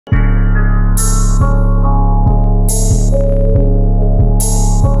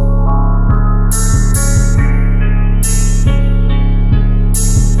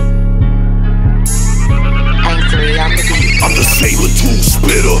the Sabertooth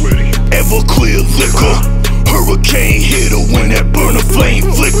Spittah, ever clear liquor. Hurricane hitter when that burner flame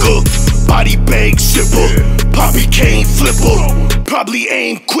flicker. Body bag zipper, poppy cane flipper. Probably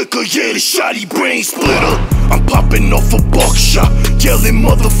aim quicker, yeah, the shotty brain splitter. I'm popping off a buckshot, yelling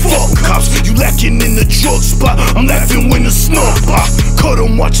motherfuck cops. You lacking in the drug spot, I'm laughing when the snub pop. Cut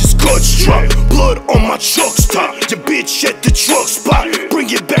him, watch his guts drop, blood on my truck's top. Your bitch at the truck spot, bring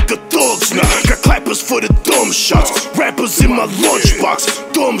it back to thugs now. Got clappers for the dumb shots, rappers in my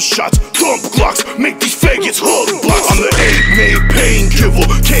lunchbox. Dumb shots, dump clocks, make these faggots hug blocks. I'm the 8-made pain giver,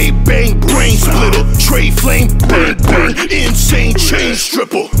 K-bang brain splitter. Trade flame, bang bang, insane chain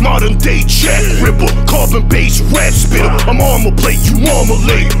stripper. Modern day chat ripper, carbon based rap spitter. I'm armor plate, you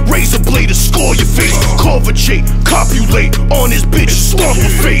marmalade. Razor blade to score your face. Carvajate, copulate on his bitch, stomp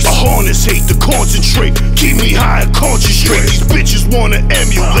her face. A harness hate to concentrate, keep me high and concentrate. These bitches wanna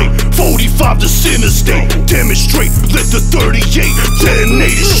emulate 45 to center state. Demonstrate, let the 38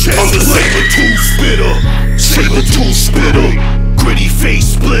 detonate his chest. I'm the Sabertooth Spittah, Sabertooth Spittah. Gritty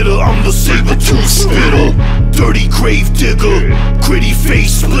face splitter, I'm the Sabertooth Spittah. Dirty grave digger, gritty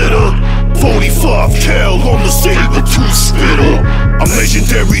face splitter. 45 cal on the Sabertooth Spittah. I'm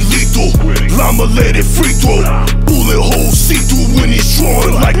legendary lethal, llama let it free throw. Bullet holes see through when he's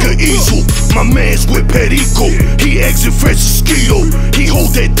drawing like an easel. My man's with Perico, he exit Francisquito. He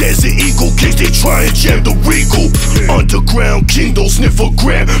hold that Desert Eagle case they try and jam the Regal. Underground kingdom, sniff a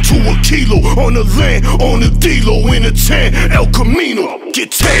gram to a kilo. On the land, on the D-Lo, in a tan, El Camino.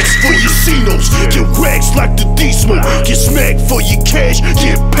 Get taxed for your C-Nos, get racks like the D-Smoke. Get smacked for your cash,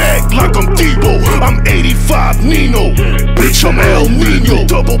 get packed like I'm Debo. I'm 85 Nino, bitch I'm El Nino.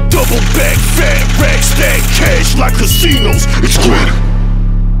 Double back fat racks, stack cash like casinos. It's gritty.